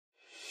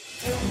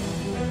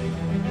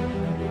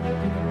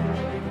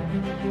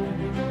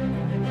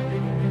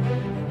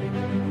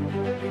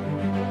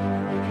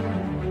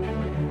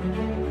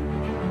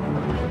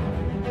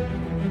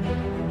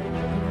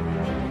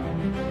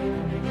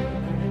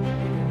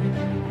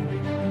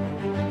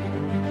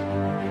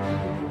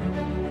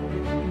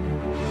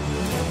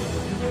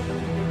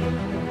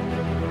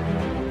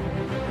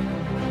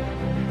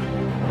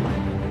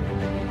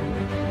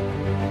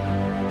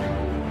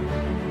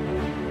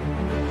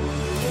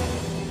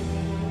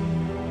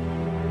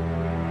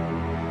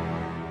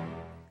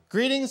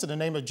Greetings in the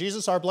name of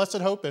Jesus, our blessed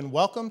hope, and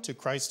welcome to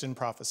Christ in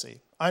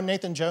Prophecy. I'm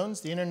Nathan Jones,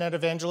 the Internet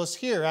Evangelist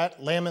here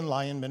at Lamb and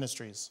Lion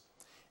Ministries.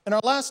 In our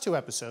last two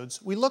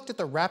episodes, we looked at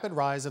the rapid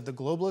rise of the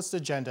globalist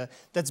agenda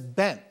that's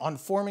bent on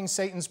forming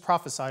Satan's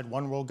prophesied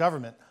one-world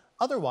government,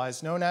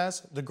 otherwise known as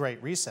the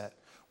Great Reset.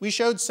 We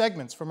showed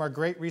segments from our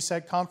Great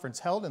Reset conference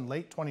held in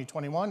late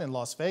 2021 in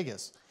Las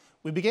Vegas.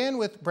 We began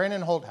with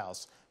Brandon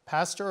Holthouse,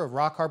 pastor of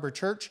Rock Harbor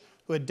Church,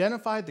 who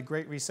identified the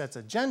Great Reset's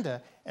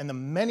agenda and the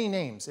many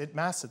names it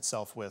masks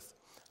itself with.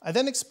 I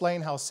then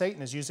explained how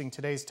Satan is using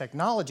today's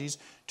technologies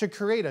to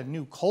create a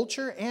new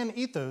culture and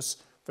ethos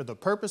for the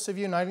purpose of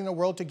uniting the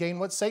world to gain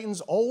what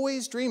Satan's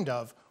always dreamed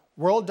of,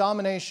 world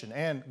domination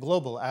and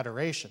global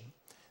adoration.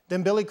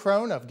 Then Billy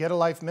Crone of Get a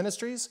Life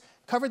Ministries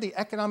covered the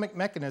economic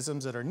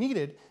mechanisms that are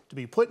needed to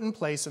be put in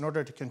place in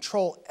order to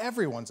control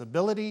everyone's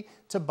ability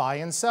to buy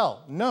and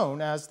sell,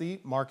 known as the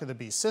Mark of the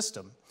Beast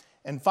system.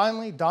 And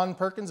finally, Don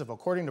Perkins of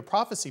According to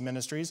Prophecy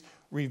Ministries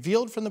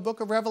revealed from the book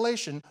of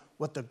Revelation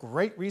what the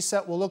Great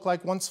Reset will look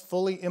like once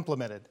fully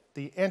implemented,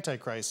 the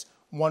Antichrist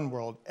one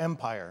world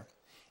empire.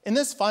 In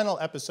this final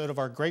episode of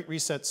our Great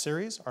Reset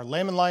series, our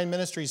Lamb and Lion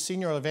Ministries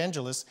senior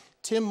evangelist,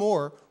 Tim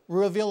Moore, will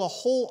reveal a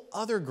whole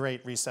other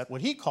Great Reset, what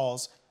he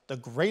calls the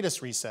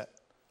Greatest Reset.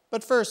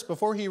 But first,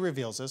 before he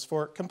reveals this,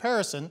 for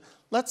comparison,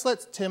 let's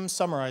let Tim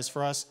summarize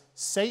for us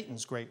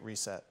Satan's Great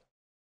Reset.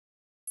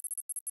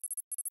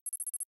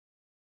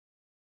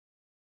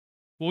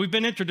 Well, we've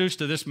been introduced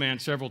to this man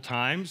several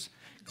times,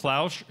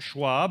 Klaus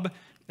Schwab,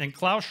 and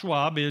Klaus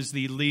Schwab is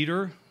the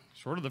leader,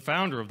 sort of the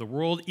founder of the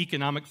World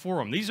Economic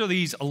Forum. These are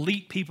these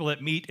elite people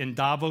that meet in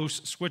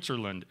Davos,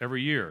 Switzerland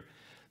every year.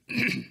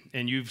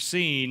 And you've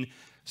seen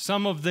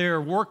some of their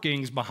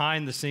workings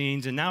behind the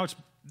scenes, and now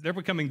they're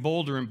becoming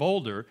bolder and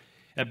bolder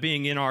at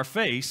being in our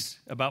face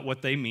about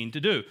what they mean to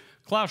do.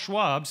 Klaus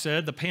Schwab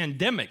said the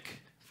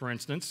pandemic, for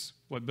instance,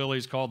 what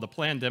Billy's called the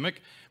plandemic,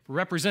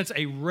 represents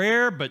a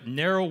rare but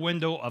narrow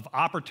window of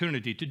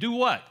opportunity to do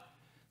what?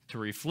 To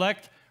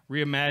reflect,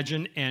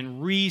 reimagine,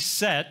 and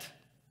reset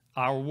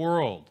our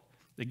world.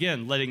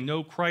 Again, letting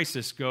no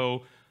crisis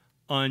go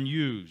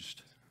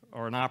unused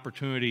or an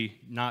opportunity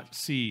not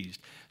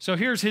seized. So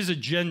here's his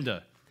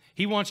agenda.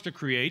 He wants to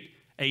create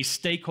a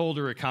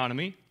stakeholder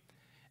economy,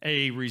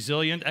 a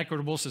resilient,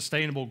 equitable,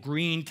 sustainable,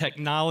 green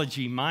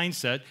technology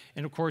mindset,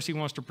 and of course he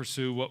wants to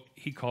pursue what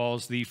he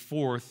calls the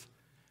fourth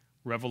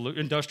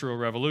industrial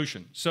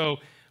revolution. So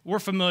we're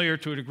familiar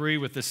to a degree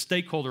with the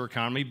stakeholder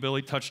economy.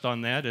 Billy touched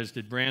on that, as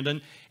did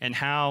Brandon, and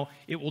how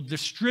it will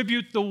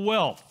distribute the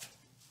wealth.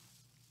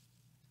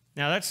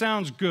 Now that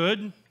sounds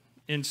good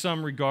in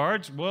some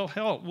regards. We'll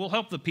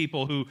help the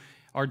people who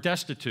are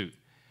destitute.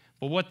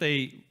 But what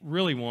they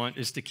really want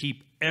is to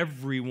keep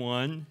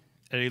everyone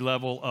at a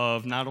level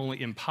of not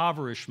only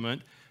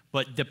impoverishment,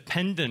 but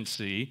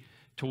dependency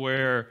to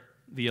where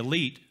the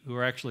elite who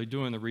are actually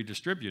doing the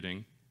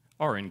redistributing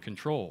are in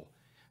control.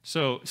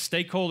 So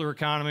stakeholder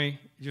economy,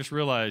 just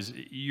realize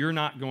you're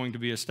not going to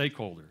be a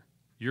stakeholder.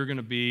 You're going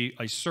to be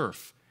a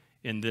serf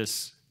in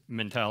this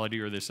mentality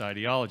or this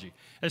ideology.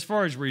 As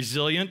far as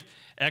resilient,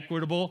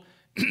 equitable,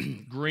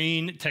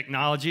 green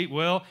technology,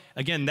 well,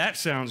 again, that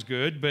sounds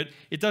good, but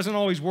it doesn't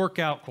always work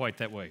out quite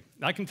that way.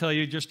 I can tell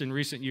you just in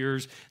recent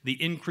years,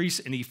 the increase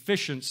in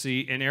efficiency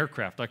in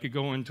aircraft. I could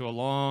go into a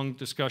long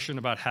discussion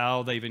about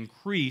how they've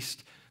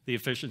increased the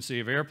efficiency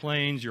of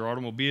airplanes, your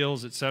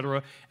automobiles, et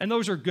cetera, and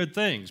those are good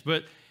things,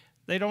 but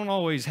they don't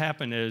always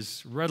happen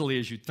as readily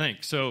as you'd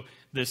think. So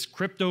this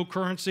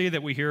cryptocurrency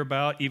that we hear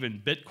about,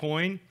 even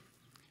Bitcoin,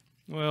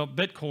 well,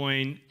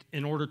 Bitcoin,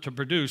 in order to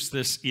produce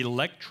this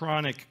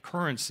electronic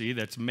currency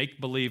that's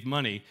make-believe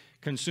money,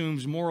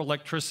 consumes more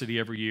electricity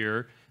every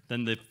year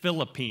than the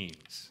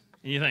Philippines.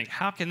 And you think,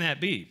 how can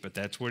that be? But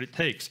that's what it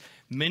takes.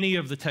 Many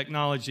of the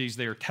technologies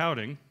they are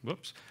touting,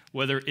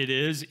 whether it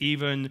is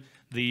even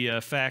the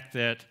fact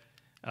that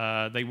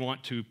they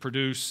want to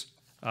produce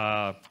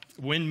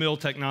windmill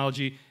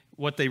technology,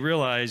 what they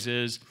realize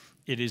is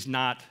it is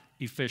not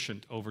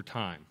efficient over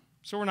time.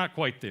 So we're not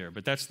quite there,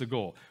 but that's the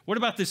goal. What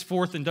about this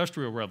fourth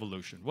industrial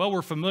revolution? Well,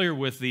 we're familiar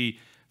with the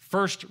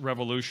first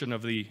revolution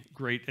of the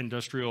great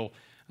industrial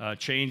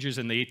changes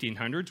in the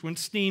 1800s when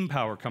steam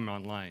power came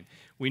online.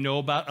 We know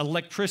about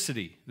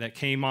electricity that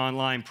came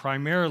online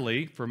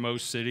primarily for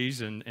most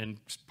cities and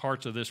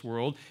parts of this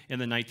world in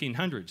the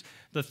 1900s.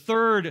 The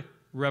third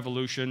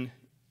revolution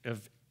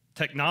of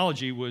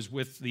technology was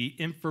with the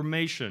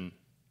information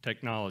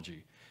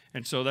technology.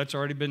 And so that's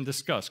already been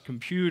discussed,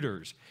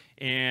 computers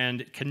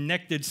and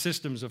connected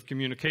systems of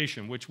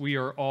communication, which we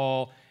are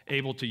all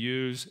able to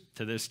use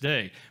to this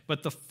day.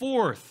 But the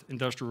fourth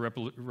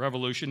industrial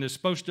revolution is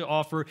supposed to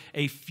offer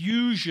a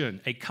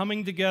fusion, a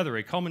coming together,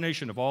 a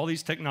culmination of all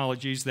these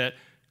technologies that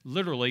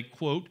literally,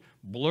 quote,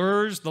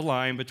 blurs the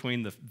line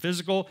between the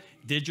physical,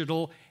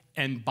 digital,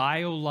 and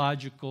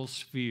biological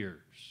spheres.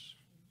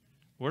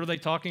 What are they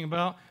talking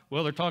about?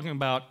 Well, they're talking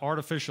about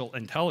artificial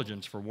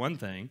intelligence, for one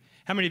thing.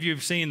 How many of you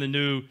have seen the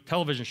new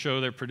television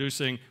show they're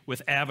producing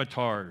with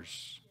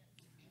avatars?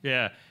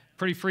 Yeah,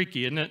 pretty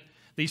freaky, isn't it?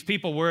 These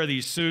people wear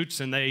these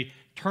suits and they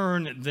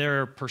turn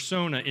their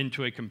persona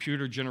into a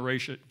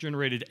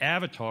generated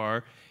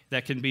avatar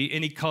that can be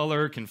any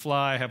color, can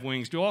fly, have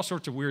wings, do all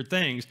sorts of weird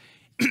things,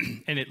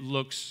 and it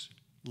looks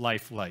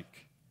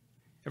lifelike.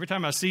 Every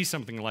time I see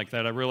something like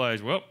that, I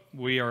realize, well,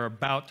 we are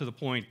about to the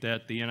point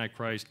that the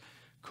Antichrist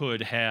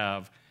could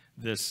have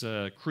this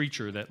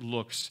creature that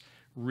looks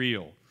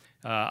real.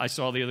 I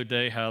saw the other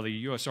day how the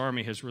U.S.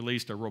 Army has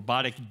released a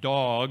robotic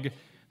dog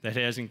that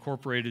has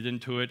incorporated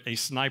into it a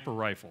sniper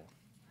rifle.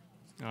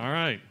 All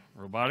right,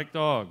 robotic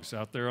dogs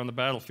out there on the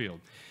battlefield.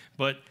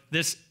 But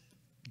this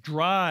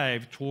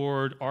drive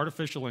toward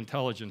artificial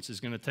intelligence is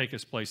going to take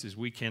us places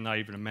we cannot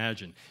even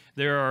imagine.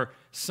 There are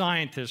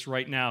scientists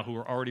right now who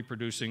are already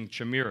producing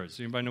chimeras.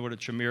 Anybody know what a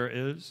chimera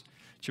is?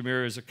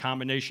 Chimera is a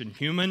combination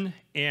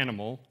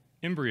human-animal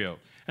embryo.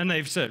 And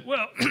they've said,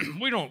 well,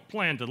 we don't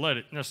plan to let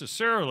it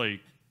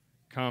necessarily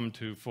come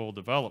to full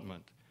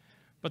development.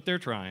 But they're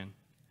trying,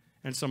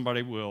 and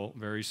somebody will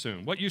very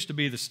soon. What used to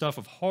be the stuff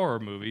of horror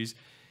movies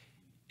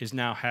is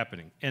now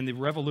happening, and the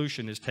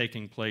revolution is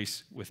taking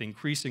place with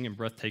increasing and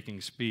breathtaking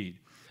speed.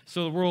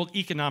 So the World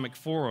Economic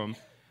Forum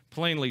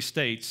plainly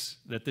states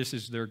that this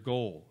is their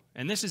goal.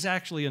 And this is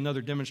actually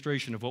another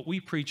demonstration of what we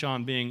preach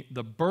on being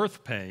the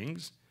birth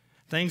pangs,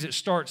 things that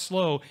start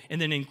slow and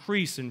then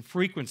increase in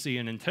frequency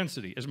and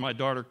intensity, as my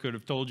daughter could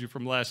have told you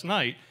from last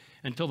night,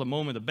 until the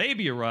moment the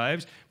baby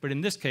arrives. But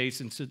in this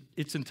case,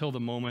 it's until the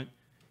moment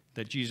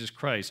that Jesus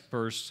Christ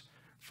bursts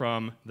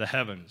from the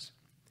heavens.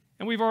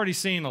 And we've already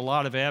seen a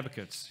lot of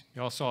advocates.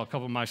 You all saw a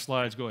couple of my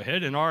slides. Go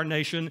ahead. In our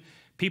nation,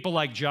 people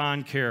like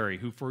John Kerry,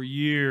 who for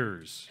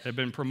years have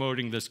been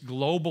promoting this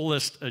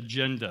globalist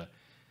agenda.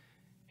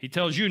 He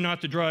tells you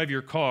not to drive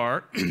your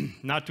car,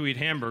 not to eat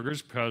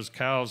hamburgers because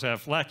cows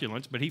have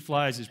flatulence, but he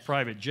flies his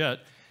private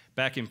jet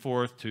back and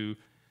forth to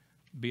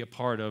be a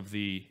part of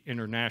the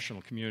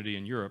international community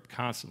in Europe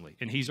constantly.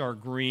 And he's our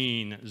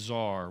green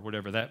czar,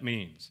 whatever that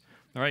means.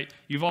 All right?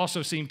 You've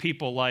also seen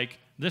people like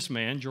this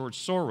man, George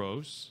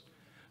Soros,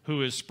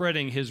 who is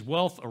spreading his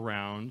wealth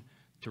around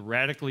to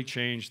radically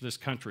change this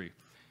country.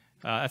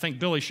 I think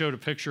Billy showed a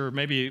picture,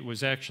 maybe it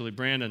was actually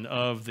Brandon,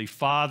 of the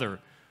father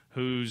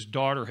whose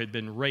daughter had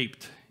been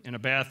raped in a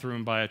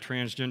bathroom by a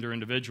transgender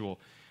individual.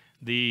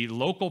 The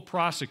local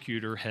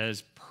prosecutor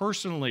has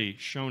personally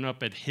shown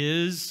up at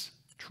his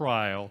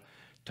trial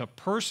to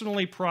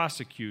personally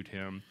prosecute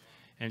him,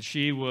 and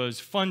she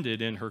was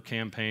funded in her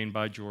campaign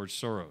by George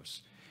Soros.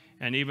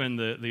 And even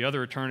the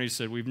other attorneys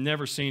said, we've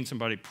never seen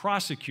somebody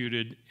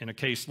prosecuted in a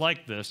case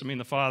like this. I mean,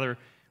 the father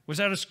was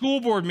at a school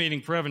board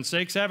meeting, for heaven's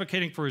sakes,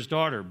 advocating for his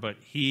daughter, but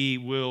he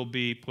will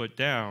be put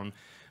down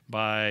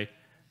by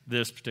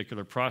this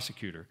particular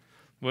prosecutor.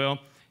 Well,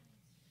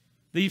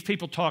 these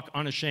people talk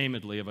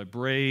unashamedly of a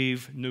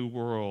brave new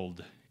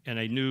world and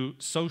a new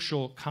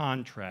social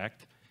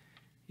contract,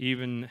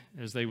 even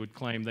as they would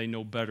claim they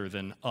know better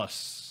than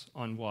us,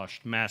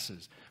 unwashed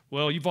masses.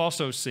 Well, you've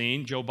also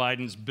seen Joe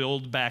Biden's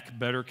Build Back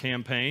Better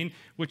campaign,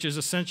 which is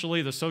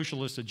essentially the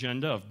socialist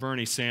agenda of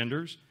Bernie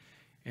Sanders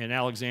and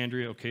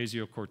Alexandria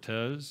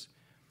Ocasio-Cortez,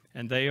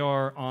 and they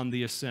are on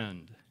the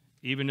ascend.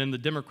 Even in the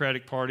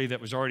Democratic Party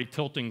that was already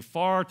tilting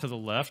far to the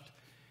left,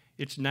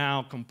 it's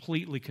now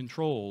completely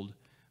controlled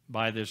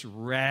by this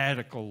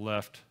radical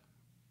left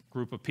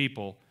group of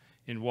people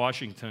in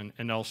Washington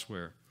and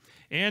elsewhere.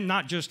 And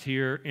not just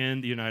here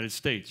in the United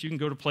States. You can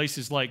go to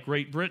places like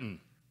Great Britain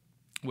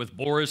with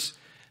Boris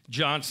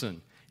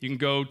Johnson. You can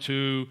go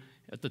to,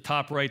 at the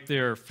top right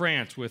there,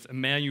 France with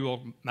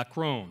Emmanuel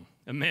Macron.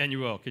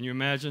 Emmanuel, can you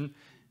imagine?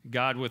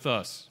 God with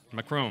us.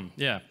 Macron,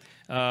 yeah.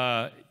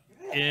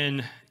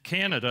 In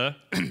Canada,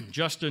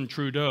 Justin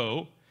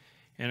Trudeau.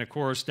 And of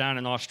course, down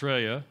in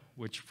Australia,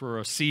 which for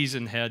a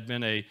season had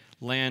been a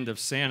land of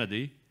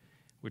sanity,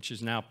 which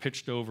is now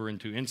pitched over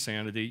into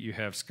insanity, you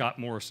have Scott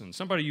Morrison,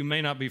 somebody you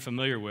may not be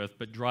familiar with,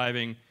 but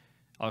driving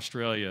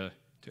Australia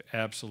to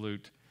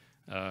absolute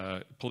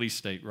police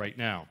state right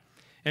now.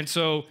 And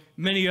so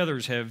many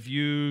others have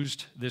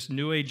used this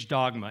New Age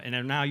dogma and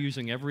are now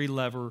using every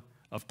lever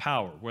of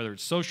power, whether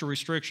it's social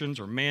restrictions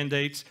or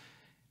mandates,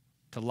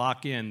 to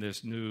lock in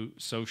this new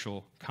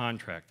social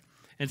contract.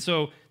 And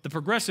so the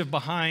progressive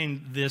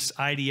behind this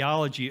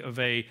ideology of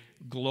a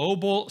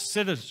global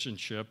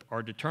citizenship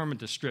are determined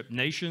to strip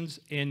nations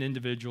and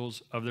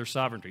individuals of their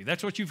sovereignty.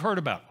 That's what you've heard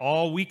about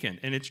all weekend,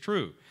 and it's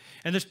true.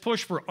 And this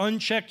push for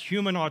unchecked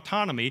human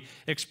autonomy,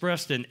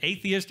 expressed in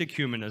atheistic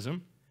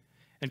humanism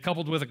and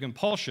coupled with a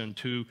compulsion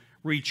to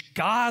reach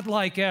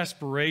godlike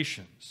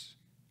aspirations,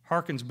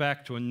 harkens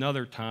back to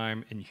another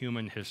time in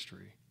human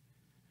history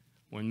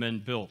when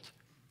men built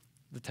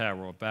the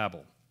Tower of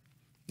Babel.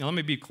 Now, let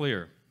me be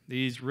clear.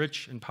 These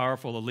rich and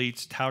powerful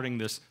elites touting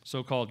this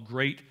so-called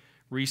Great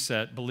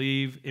Reset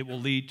believe it will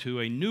lead to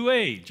a new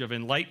age of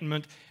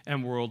enlightenment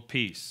and world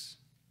peace.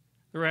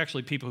 There were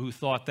actually people who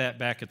thought that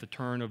back at the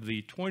turn of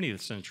the 20th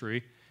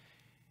century,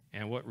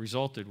 and what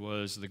resulted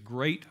was the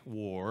Great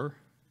War.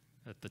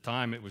 At the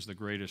time, it was the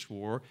greatest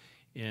war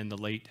in the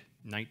late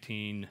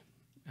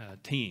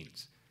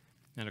 19-teens.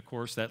 And of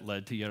course, that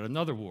led to yet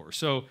another war.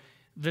 So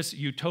this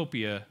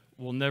utopia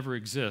will never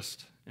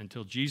exist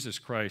until Jesus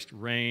Christ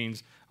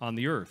reigns on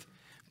the earth.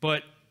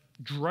 But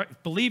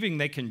believing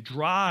they can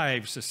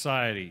drive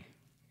society,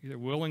 either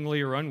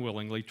willingly or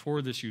unwillingly,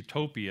 toward this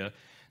utopia,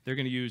 they're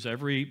going to use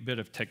every bit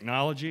of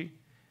technology,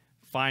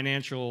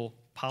 financial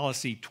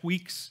policy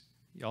tweaks.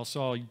 Y'all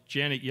saw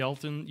Janet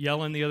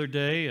Yellen the other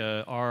day,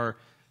 our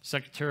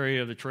Secretary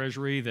of the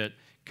Treasury that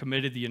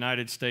committed the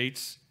United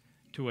States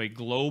to a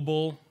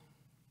global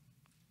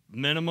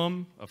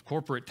minimum of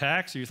corporate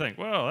tax. So you think,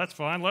 well, that's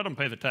fine, let them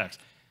pay the tax.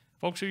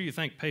 Folks, who do you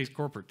think pays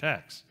corporate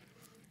tax?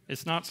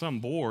 It's not some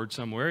board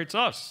somewhere, it's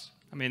us.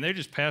 I mean, they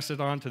just pass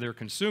it on to their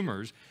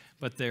consumers,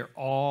 but they're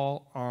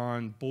all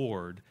on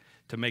board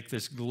to make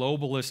this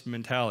globalist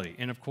mentality,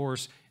 and of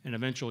course, an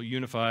eventual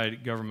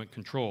unified government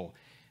control.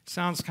 It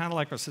sounds kind of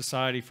like a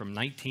society from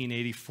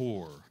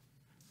 1984,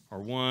 or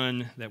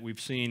one that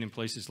we've seen in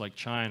places like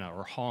China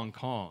or Hong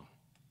Kong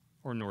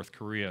or North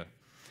Korea.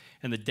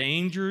 And the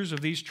dangers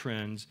of these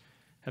trends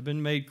have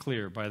been made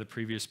clear by the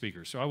previous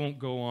speakers. So I won't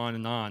go on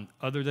and on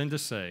other than to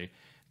say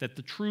that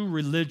the true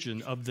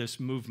religion of this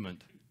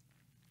movement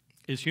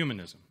is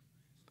humanism.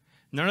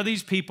 None of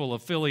these people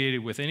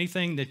affiliated with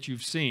anything that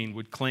you've seen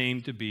would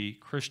claim to be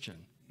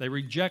Christian. They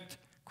reject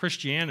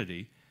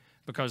Christianity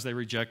because they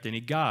reject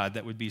any God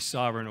that would be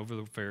sovereign over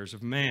the affairs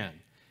of man.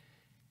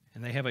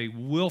 And they have a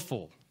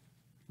willful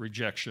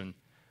rejection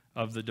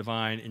of the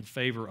divine in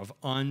favor of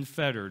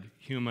unfettered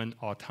human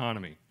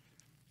autonomy.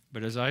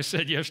 But as I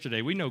said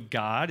yesterday, we know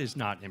God is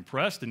not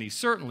impressed, and he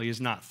certainly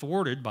is not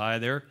thwarted by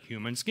their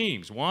human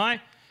schemes.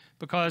 Why?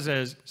 Because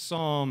as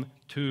Psalm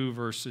 2,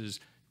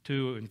 verses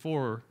 2 and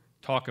 4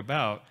 talk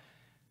about,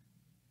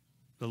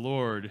 the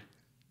Lord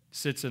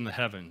sits in the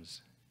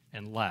heavens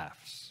and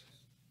laughs.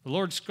 The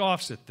Lord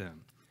scoffs at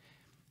them,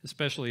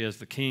 especially as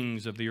the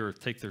kings of the earth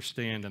take their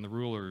stand and the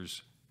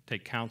rulers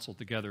take counsel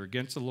together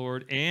against the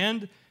Lord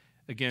and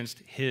against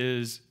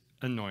his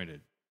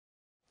anointed.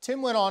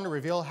 Tim went on to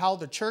reveal how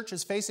the church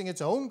is facing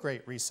its own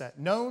great reset,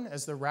 known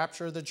as the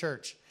rapture of the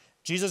church.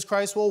 Jesus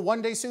Christ will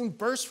one day soon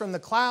burst from the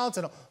clouds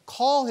and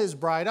call his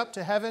bride up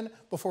to heaven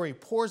before he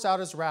pours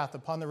out his wrath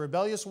upon the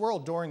rebellious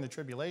world during the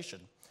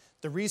tribulation.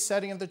 The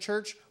resetting of the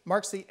church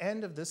marks the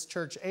end of this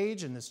church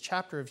age in this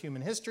chapter of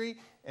human history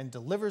and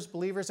delivers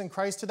believers in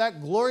Christ to that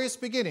glorious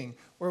beginning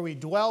where we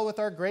dwell with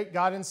our great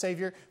God and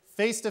Savior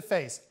face to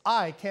face.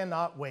 I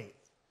cannot wait.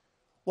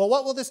 Well,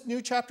 what will this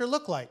new chapter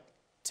look like?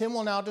 Tim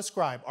will now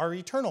describe our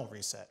eternal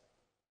reset.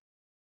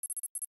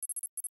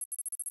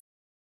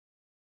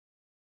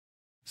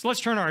 So let's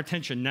turn our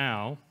attention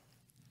now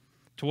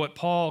to what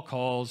Paul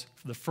calls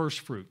the first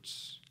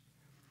fruits.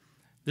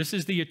 This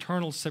is the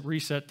eternal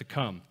reset to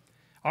come.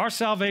 Our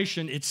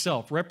salvation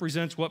itself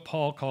represents what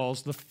Paul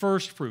calls the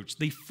first fruits,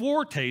 the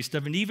foretaste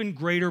of an even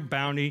greater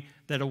bounty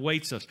that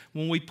awaits us.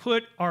 When we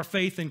put our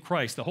faith in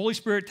Christ, the Holy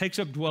Spirit takes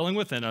up dwelling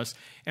within us,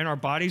 and our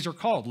bodies are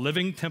called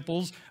living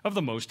temples of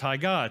the Most High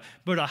God.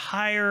 But a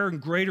higher and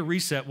greater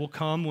reset will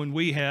come when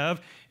we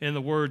have, in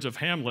the words of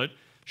Hamlet,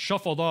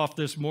 shuffled off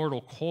this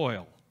mortal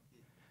coil.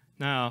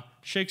 Now,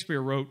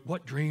 Shakespeare wrote,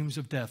 "What dreams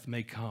of death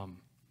may come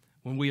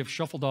when we have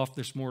shuffled off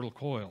this mortal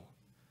coil?"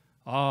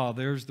 Ah,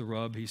 there's the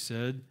rub, he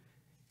said.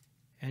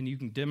 And you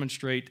can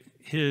demonstrate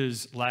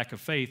his lack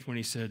of faith when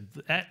he said,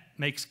 that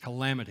makes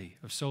calamity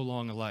of so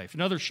long a life. In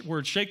other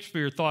words,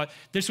 Shakespeare thought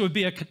this would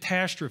be a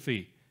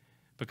catastrophe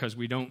because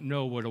we don't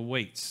know what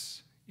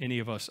awaits any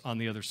of us on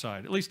the other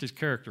side. At least his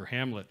character,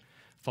 Hamlet,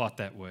 thought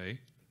that way.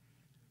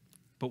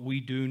 But we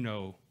do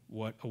know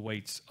what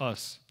awaits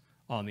us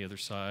on the other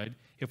side.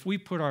 If we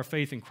put our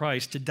faith in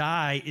Christ, to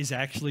die is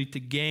actually to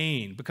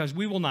gain because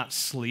we will not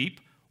sleep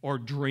or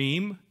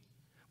dream.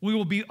 We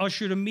will be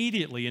ushered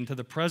immediately into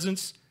the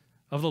presence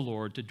of the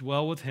Lord to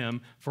dwell with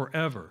him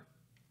forever.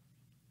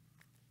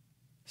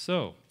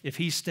 So, if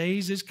he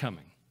stays his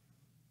coming,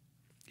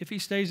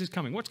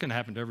 what's going to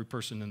happen to every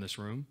person in this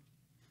room?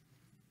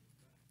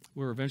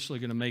 We're eventually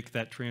going to make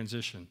that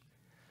transition.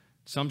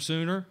 Some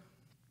sooner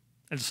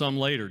and some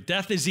later.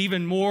 Death is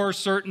even more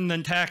certain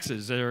than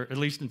taxes, or at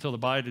least until the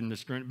Biden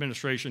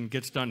administration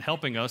gets done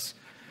helping us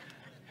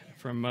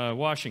from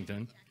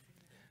Washington.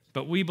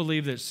 But we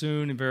believe that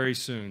soon and very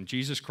soon,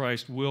 Jesus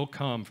Christ will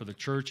come for the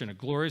church in a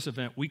glorious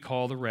event we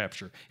call the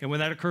rapture. And when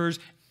that occurs,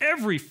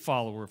 every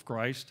follower of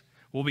Christ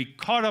will be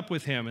caught up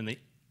with him in the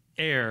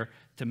air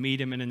to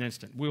meet him in an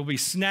instant. We will be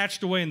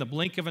snatched away in the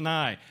blink of an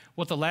eye,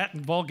 what the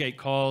Latin Vulgate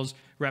calls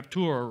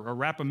rapture or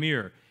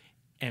rapamir,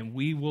 and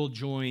we will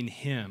join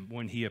him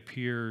when he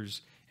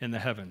appears in the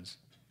heavens.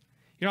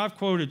 You know, I've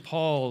quoted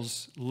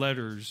Paul's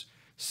letters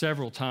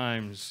several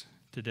times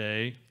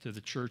today to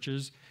the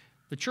churches.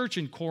 The church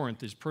in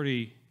Corinth is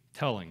pretty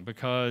telling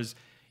because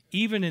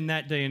even in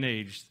that day and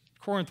age,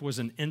 Corinth was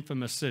an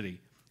infamous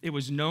city. It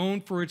was known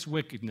for its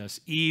wickedness,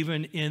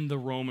 even in the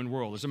Roman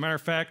world. As a matter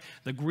of fact,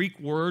 the Greek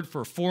word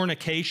for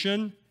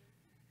fornication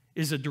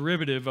is a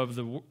derivative of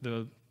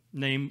the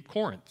name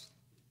Corinth.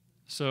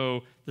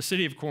 So the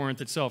city of Corinth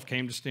itself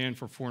came to stand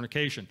for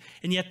fornication.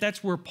 And yet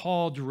that's where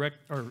Paul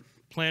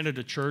planted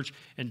a church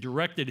and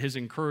directed his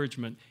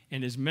encouragement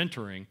and his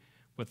mentoring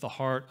with the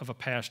heart of a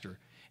pastor.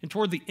 And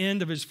toward the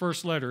end of his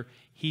first letter,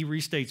 he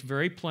restates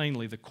very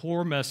plainly the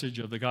core message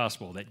of the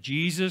gospel, that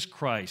Jesus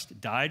Christ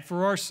died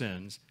for our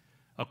sins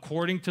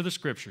according to the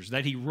Scriptures,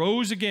 that he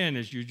rose again,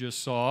 as you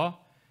just saw,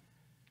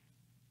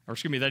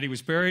 that he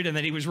was buried and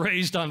that he was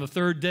raised on the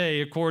third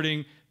day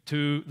according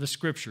to the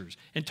Scriptures.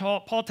 And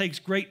Paul takes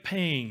great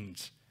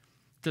pains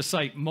to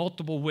cite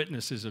multiple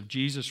witnesses of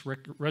Jesus'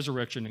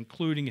 resurrection,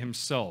 including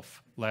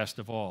himself, last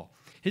of all.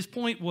 His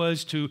point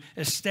was to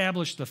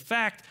establish the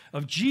fact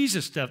of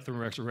Jesus' death and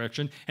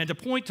resurrection and to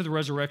point to the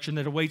resurrection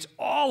that awaits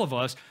all of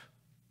us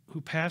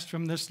who passed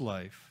from this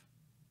life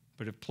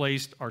but have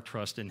placed our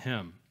trust in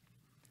him.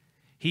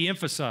 He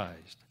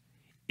emphasized,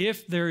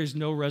 if there is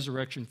no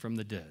resurrection from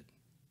the dead,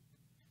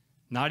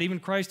 not even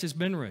Christ has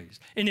been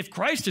raised. And if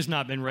Christ has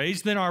not been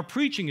raised, then our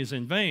preaching is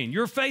in vain.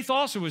 Your faith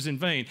also is in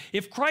vain.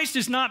 If Christ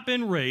has not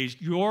been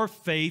raised, your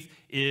faith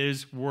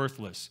is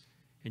worthless,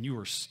 and you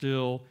are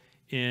still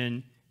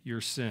in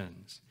your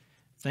sins.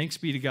 Thanks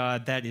be to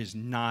God, that is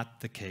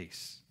not the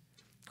case.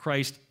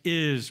 Christ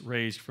is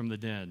raised from the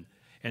dead,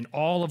 and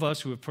all of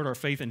us who have put our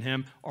faith in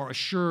him are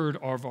assured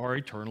of our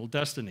eternal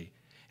destiny.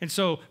 And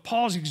so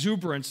Paul's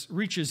exuberance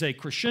reaches a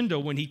crescendo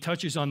when he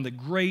touches on the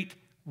great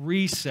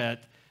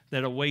reset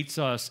that awaits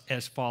us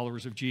as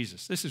followers of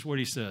Jesus. This is what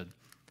he said.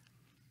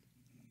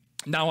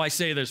 Now I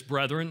say this,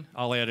 brethren,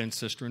 I'll add in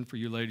sistren for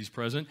you ladies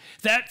present,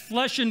 that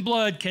flesh and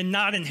blood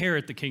cannot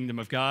inherit the kingdom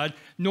of God,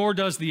 nor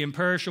does the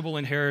perishable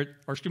inherit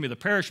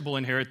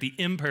the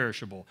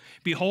imperishable.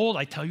 Behold,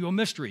 I tell you a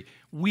mystery.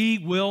 We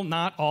will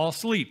not all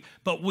sleep,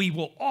 but we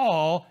will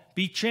all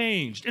be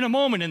changed. In a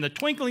moment, in the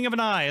twinkling of an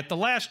eye, at the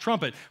last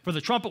trumpet, for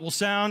the trumpet will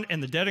sound,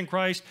 and the dead in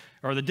Christ,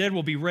 or the dead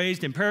will be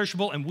raised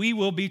imperishable, and we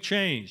will be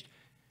changed.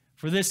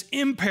 For this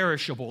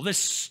imperishable, this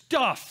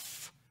stuff,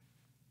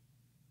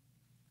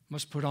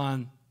 must put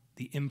on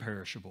the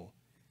imperishable,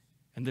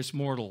 and this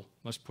mortal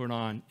must put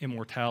on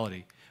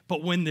immortality.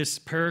 But when this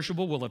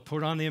perishable will have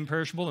put on the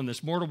imperishable, and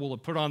this mortal will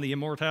have put on the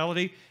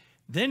immortality,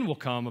 then will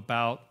come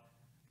about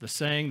the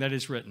saying that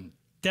is written,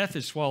 death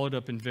is swallowed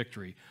up in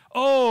victory.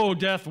 Oh,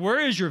 death, where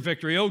is your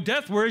victory? Oh,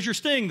 death, where is your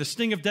sting? The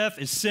sting of death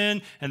is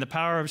sin, and the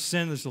power of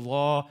sin is the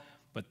law.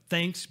 But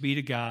thanks be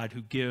to God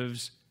who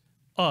gives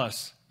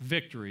us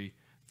victory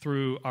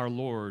through our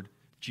Lord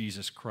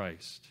Jesus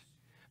Christ.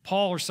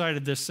 Paul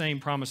recited this same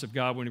promise of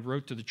God when he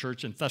wrote to the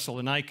church in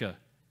Thessalonica,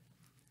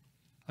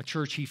 a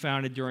church he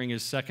founded during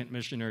his second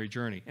missionary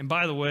journey. And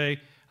by the way,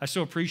 I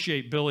so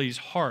appreciate Billy's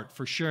heart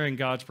for sharing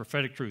God's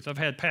prophetic truth. I've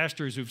had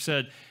pastors who've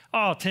said,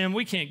 oh, Tim,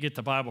 we can't get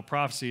to Bible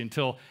prophecy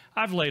until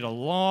I've laid a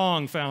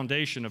long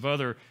foundation of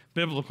other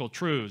biblical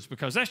truths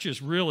because that's just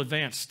real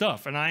advanced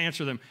stuff. And I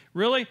answer them,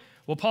 really?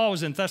 Well, Paul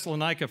was in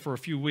Thessalonica for a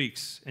few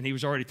weeks, and he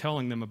was already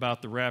telling them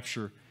about the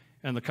rapture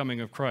and the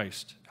coming of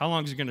Christ. How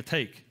long is it going to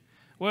take?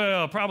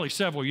 Well, probably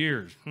several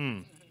years.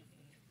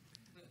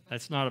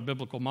 That's not a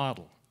biblical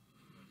model,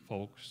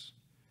 folks.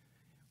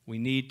 We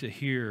need to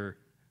hear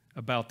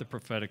about the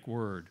prophetic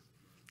word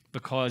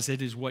because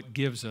it is what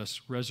gives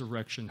us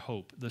resurrection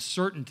hope, the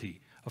certainty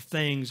of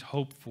things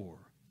hoped for,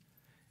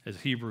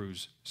 as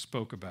Hebrews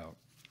spoke about.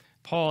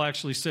 Paul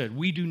actually said,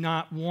 we do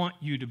not want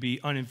you to be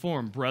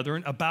uninformed,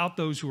 brethren, about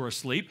those who are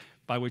asleep,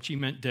 by which he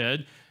meant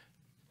dead,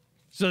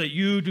 so that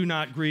you do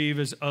not grieve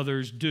as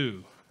others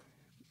do.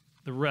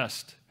 The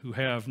rest who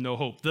have no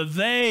hope. The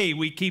they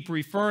we keep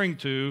referring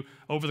to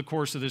over the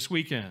course of this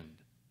weekend.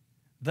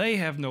 They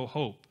have no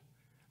hope.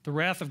 The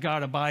wrath of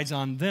God abides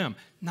on them,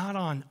 not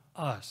on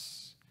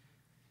us.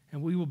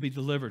 And we will be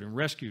delivered and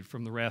rescued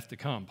from the wrath to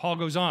come. Paul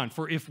goes on,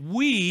 for if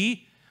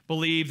we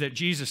believe that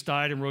Jesus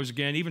died and rose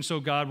again, even so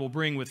God will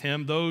bring with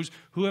him those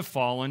who have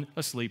fallen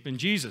asleep in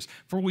Jesus.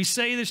 For we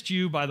say this to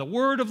you by the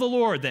word of the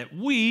Lord, that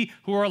we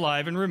who are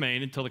alive and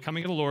remain until the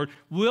coming of the Lord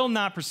will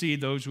not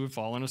precede those who have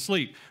fallen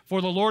asleep.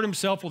 For the Lord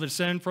himself will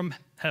descend from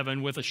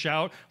heaven with a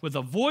shout, with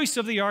the voice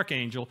of the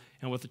archangel,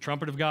 and with the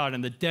trumpet of God,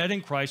 and the dead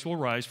in Christ will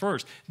rise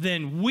first.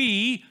 Then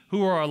we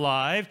who are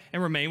alive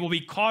and remain will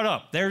be caught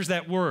up. There's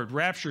that word,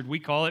 raptured, we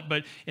call it,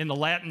 but in the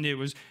Latin it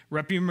was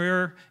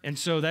reprimere, and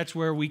so that's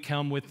where we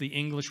come with the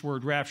English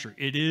word rapture.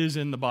 It is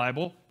in the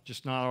Bible,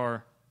 just not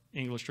our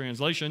English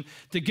translation,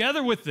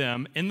 together with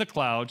them in the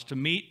clouds to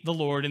meet the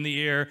Lord in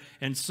the air,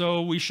 and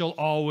so we shall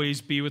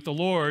always be with the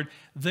Lord.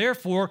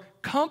 Therefore,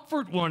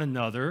 comfort one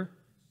another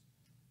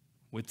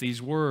with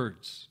these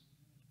words.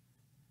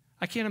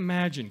 I can't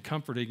imagine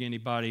comforting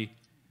anybody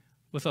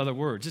with other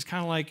words. It's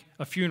kind of like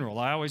a funeral.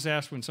 I always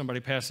ask when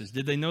somebody passes,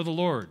 did they know the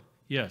Lord?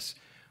 Yes.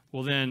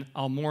 Well, then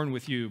I'll mourn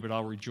with you, but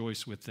I'll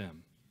rejoice with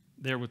them.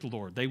 They're with the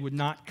Lord. They would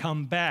not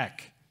come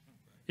back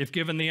if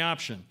given the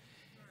option.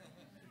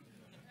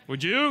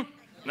 Would you?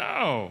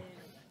 No.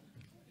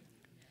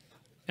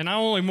 And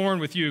I'll only mourn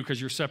with you because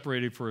you're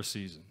separated for a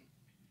season.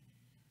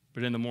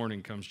 But in the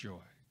morning comes joy.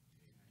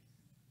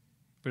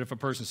 But if a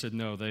person said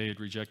no, they had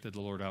rejected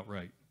the Lord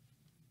outright.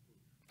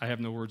 I have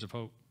no words of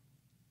hope.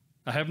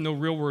 I have no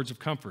real words of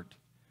comfort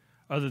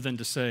other than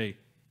to say,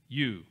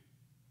 you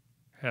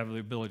have the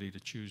ability to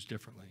choose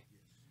differently.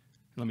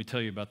 Let me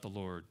tell you about the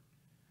Lord,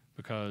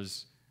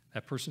 because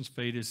that person's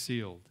fate is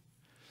sealed.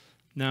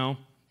 Now,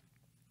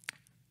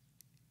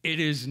 It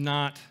is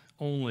not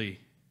only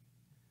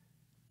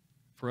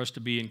for us to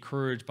be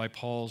encouraged by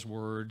Paul's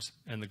words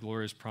and the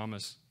glorious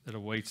promise that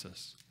awaits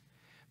us.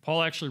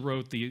 Paul actually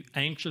wrote, the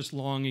anxious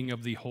longing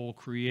of the whole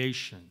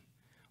creation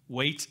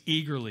waits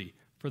eagerly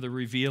for the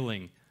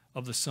revealing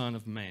of the Son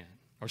of Man,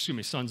 or excuse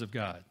me, sons of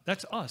God.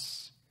 That's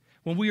us.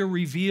 When we are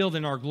revealed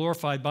in our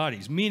glorified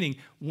bodies, meaning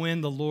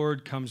when the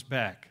Lord comes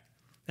back.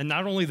 And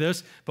not only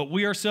this, but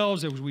we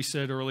ourselves, as we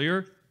said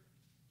earlier,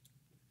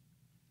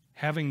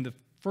 having the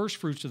first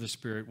fruits of the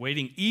Spirit,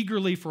 waiting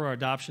eagerly for our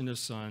adoption as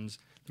sons,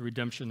 the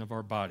redemption of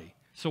our body.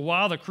 So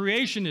while the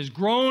creation is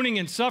groaning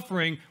and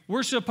suffering,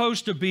 we're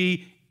supposed to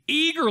be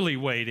eagerly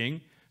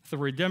waiting for the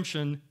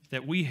redemption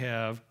that we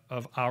have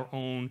of our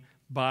own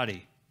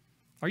body.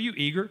 Are you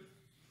eager?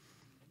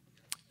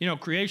 You know,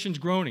 creation's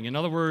groaning. In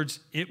other words,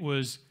 it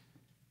was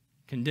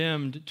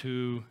condemned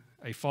to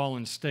a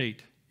fallen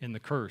state in the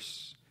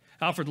curse.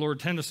 Alfred Lord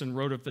Tennyson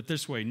wrote of it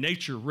this way: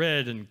 nature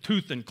red and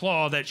tooth and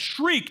claw that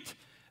shrieked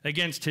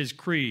against his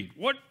creed.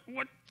 What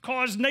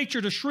caused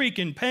nature to shriek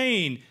in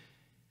pain?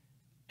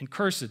 And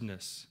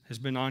cursedness has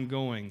been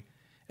ongoing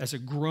as a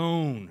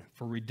groan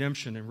for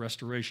redemption and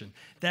restoration.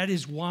 That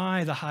is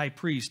why the high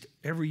priest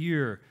every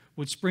year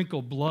would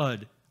sprinkle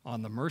blood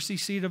on the mercy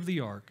seat of the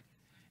ark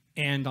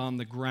and on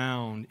the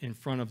ground in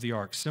front of the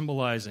ark,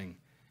 symbolizing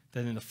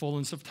that in the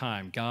fullness of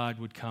time, God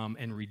would come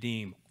and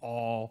redeem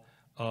all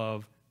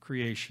of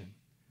creation.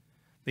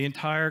 The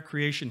entire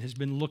creation has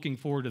been looking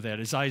forward to that.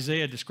 As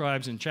Isaiah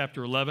describes in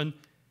chapter 11,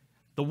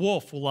 the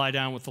wolf will lie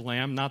down with the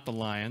lamb, not the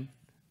lion,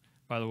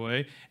 by the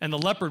way, and the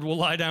leopard will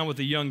lie down with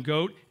the young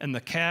goat, and the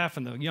calf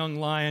and the young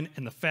lion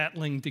and the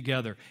fatling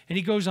together. And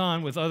he goes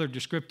on with other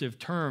descriptive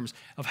terms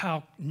of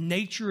how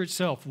nature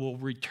itself will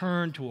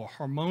return to a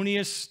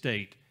harmonious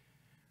state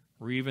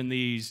where even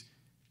these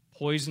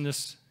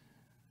poisonous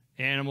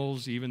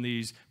animals, even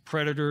these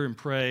predator and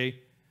prey,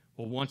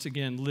 will once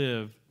again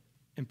live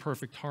in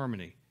perfect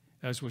harmony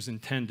as was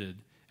intended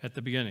at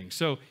the beginning.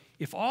 So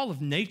if all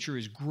of nature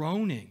is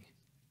groaning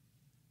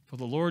for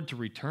the Lord to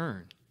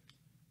return,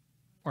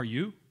 are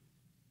you?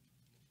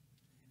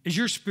 Is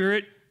your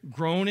spirit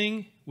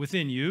groaning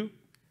within you?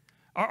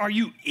 Are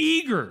you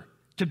eager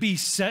to be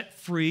set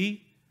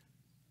free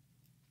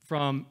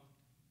from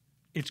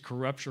its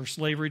corruption or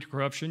slavery to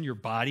corruption, your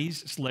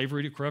body's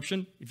slavery to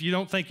corruption? If you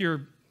don't think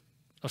you're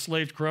a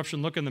slave to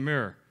corruption, look in the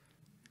mirror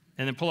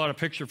and then pull out a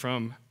picture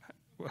from,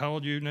 how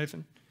old are you,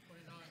 Nathan?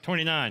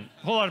 29.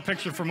 Pull out a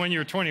picture from when you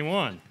were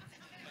 21.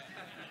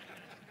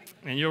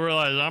 And you'll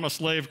realize I'm a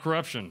slave to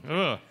corruption.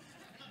 Ugh.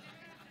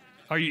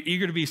 Are you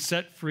eager to be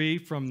set free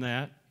from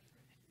that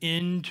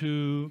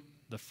into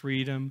the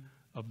freedom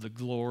of the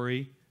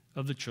glory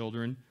of the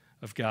children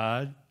of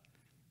God?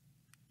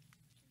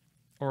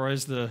 Or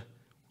has the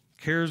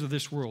cares of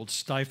this world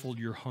stifled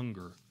your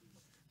hunger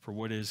for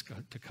what is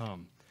to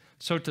come?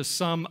 So to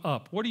sum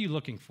up, what are you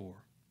looking for?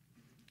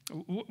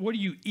 What are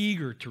you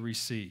eager to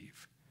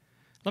receive?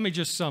 Let me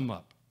just sum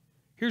up.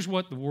 Here's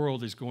what the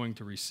world is going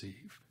to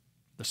receive.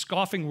 The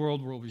scoffing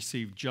world will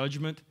receive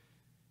judgment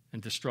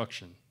and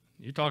destruction.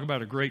 You talk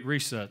about a great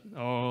reset.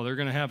 Oh, they're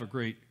going to have a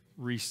great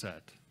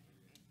reset.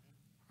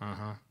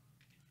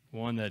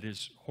 One that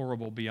is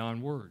horrible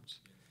beyond words.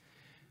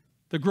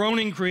 The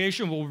groaning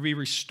creation will be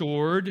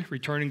restored,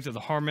 returning to the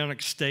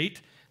harmonic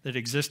state that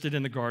existed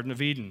in the Garden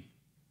of Eden.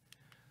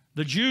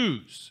 The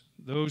Jews,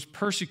 those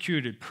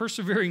persecuted,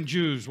 persevering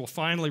Jews, will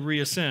finally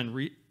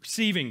reascend,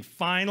 receiving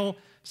final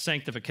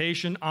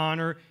sanctification,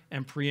 honor,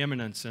 and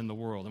preeminence in the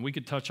world. And we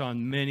could touch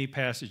on many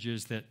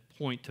passages that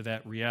point to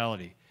that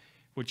reality,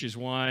 which is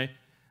why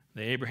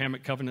the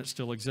Abrahamic covenant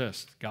still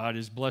exists. God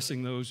is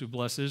blessing those who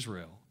bless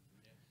Israel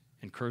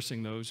and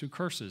cursing those who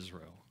curse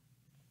Israel.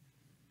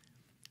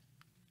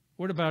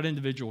 What about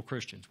individual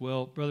Christians?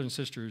 Well, brothers and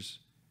sisters,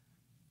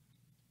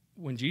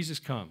 when Jesus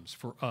comes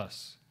for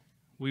us,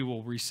 we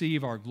will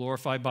receive our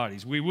glorified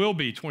bodies. We will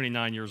be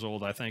 29 years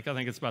old, I think. I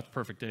think it's about the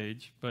perfect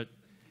age. But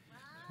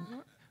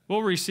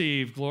we'll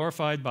receive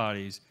glorified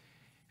bodies,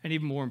 and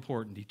even more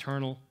important,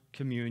 eternal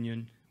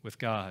communion with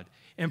God.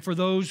 And for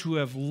those who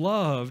have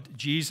loved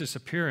Jesus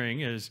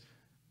appearing, as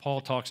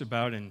Paul talks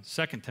about in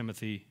 2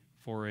 Timothy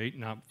 4:8,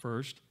 not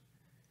first,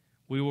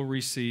 we will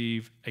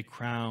receive a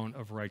crown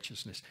of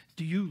righteousness.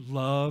 Do you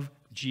love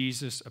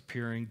Jesus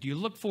appearing? Do you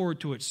look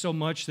forward to it so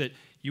much that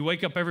you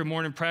wake up every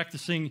morning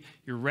practicing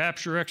your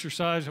rapture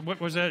exercise? What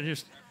was that?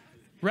 Just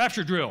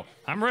rapture drill.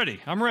 I'm ready.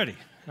 All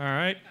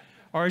right?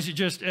 Or is it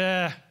just,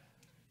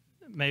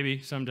 maybe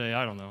someday,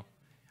 I don't know.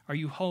 Are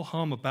you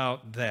ho-hum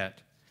about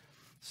that?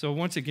 So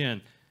once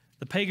again,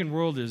 the pagan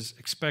world is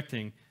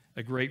expecting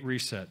a great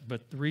reset,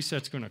 but the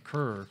reset's going to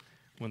occur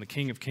when the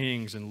King of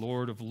Kings and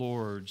Lord of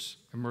Lords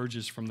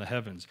emerges from the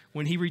heavens.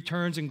 When he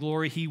returns in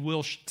glory, he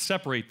will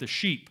separate the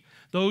sheep,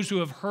 those who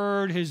have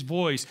heard his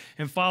voice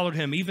and followed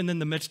him, even in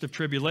the midst of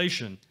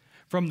tribulation,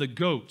 from the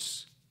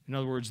goats. In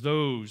other words,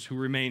 those who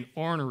remain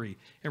ornery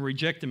and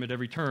reject him at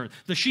every turn.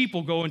 The sheep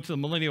will go into the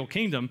millennial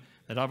kingdom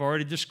that I've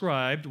already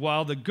described,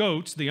 while the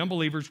goats, the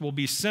unbelievers, will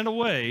be sent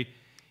away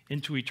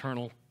into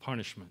eternal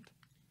punishment.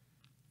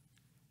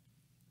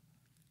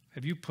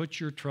 Have you put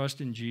your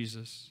trust in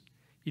Jesus?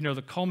 You know,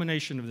 the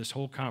culmination of this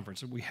whole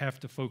conference, we have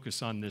to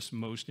focus on this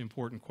most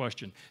important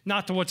question,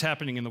 not to what's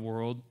happening in the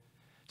world.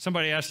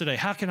 Somebody asked today,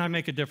 how can I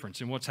make a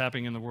difference in what's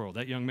happening in the world?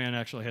 That young man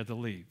actually had to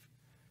leave.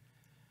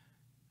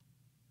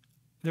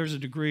 There's a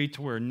degree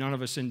to where none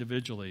of us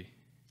individually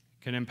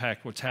can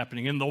impact what's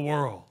happening in the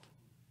world.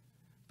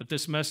 But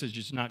this message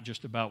is not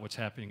just about what's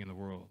happening in the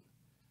world.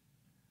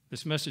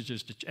 This message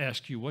is to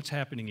ask you what's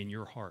happening in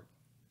your heart.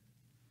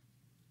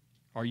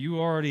 Are you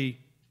already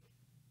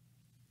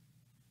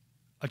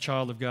a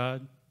child of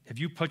God? Have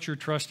you put your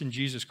trust in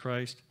Jesus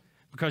Christ?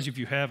 Because if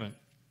you haven't,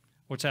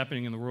 what's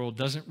happening in the world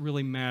doesn't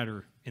really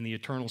matter in the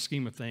eternal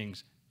scheme of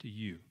things to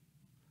you.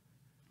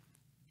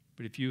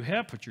 But if you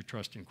have put your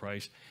trust in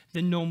Christ,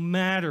 then no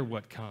matter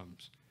what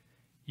comes,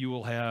 you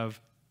will have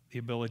the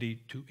ability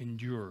to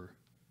endure.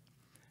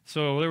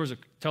 So there was a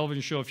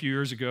television show a few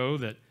years ago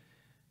that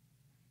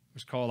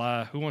was called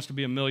Who Wants to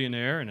Be a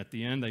Millionaire? And at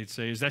the end they'd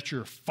say, is that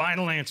your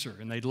final answer?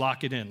 And they'd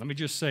lock it in. Let me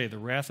just say, the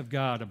wrath of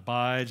God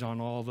abides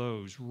on all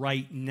those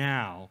right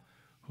now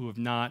who have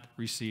not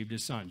received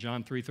his Son.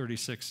 John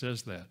 3:36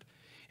 says that.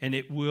 And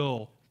it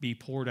will be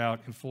poured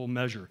out in full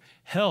measure.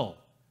 Hell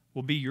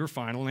will be your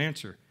final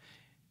answer.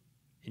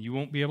 And you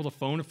won't be able to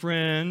phone a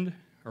friend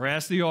or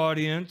ask the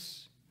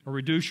audience or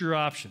reduce your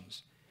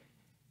options.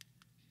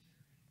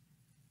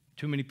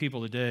 Too many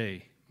people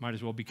today might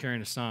as well be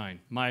carrying a sign,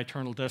 my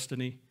eternal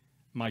destiny,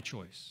 my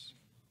choice.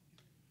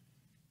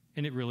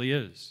 And it really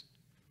is.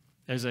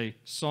 As a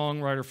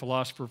songwriter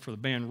philosopher for the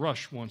band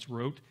Rush once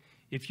wrote,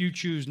 if you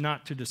choose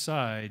not to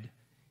decide,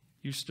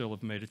 you still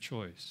have made a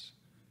choice.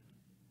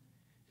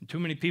 And too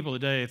many people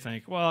today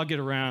think, well, I'll get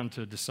around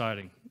to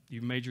deciding.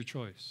 You've made your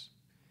choice.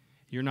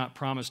 You're not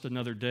promised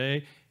another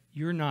day.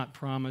 You're not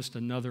promised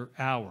another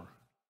hour.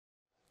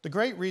 The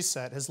Great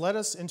Reset has led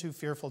us into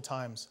fearful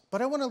times,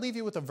 but I want to leave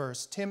you with a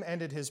verse Tim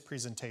ended his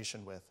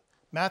presentation with.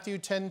 Matthew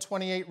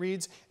 10:28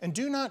 reads, "And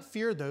do not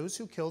fear those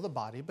who kill the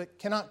body, but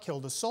cannot kill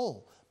the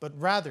soul, but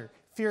rather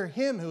fear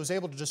him who is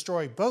able to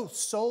destroy both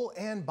soul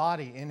and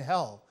body in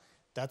hell."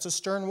 That's a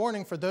stern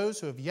warning for those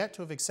who have yet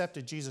to have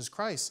accepted Jesus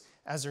Christ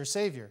as their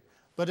Savior.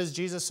 But as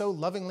Jesus so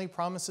lovingly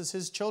promises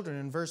his children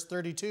in verse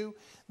 32,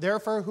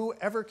 "Therefore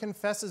whoever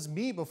confesses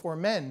me before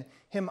men,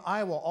 him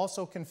I will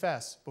also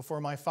confess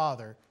before my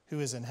Father who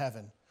is in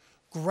heaven."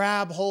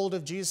 Grab hold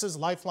of Jesus'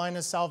 lifeline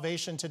of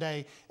salvation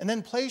today, and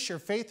then place your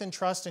faith and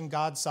trust in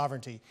God's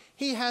sovereignty.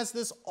 He has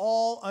this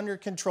all under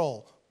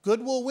control.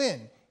 Good will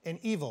win, and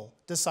evil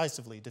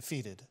decisively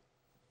defeated.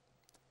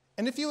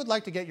 And if you would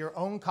like to get your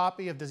own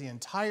copy of the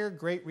entire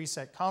Great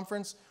Reset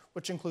Conference,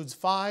 which includes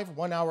 5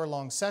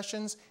 one-hour-long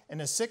sessions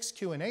and a 6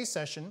 Q&A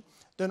session,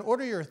 then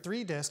order your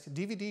 3-disc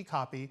DVD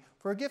copy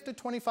for a gift of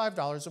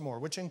 $25 or more,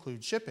 which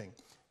includes shipping.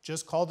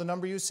 Just call the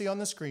number you see on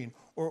the screen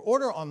or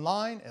order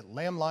online at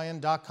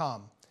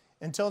lamblion.com.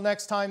 Until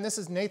next time, this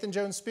is Nathan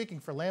Jones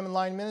speaking for Lamb and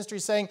Lion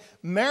Ministries saying,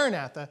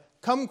 Maranatha,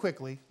 come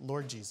quickly,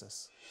 Lord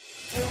Jesus.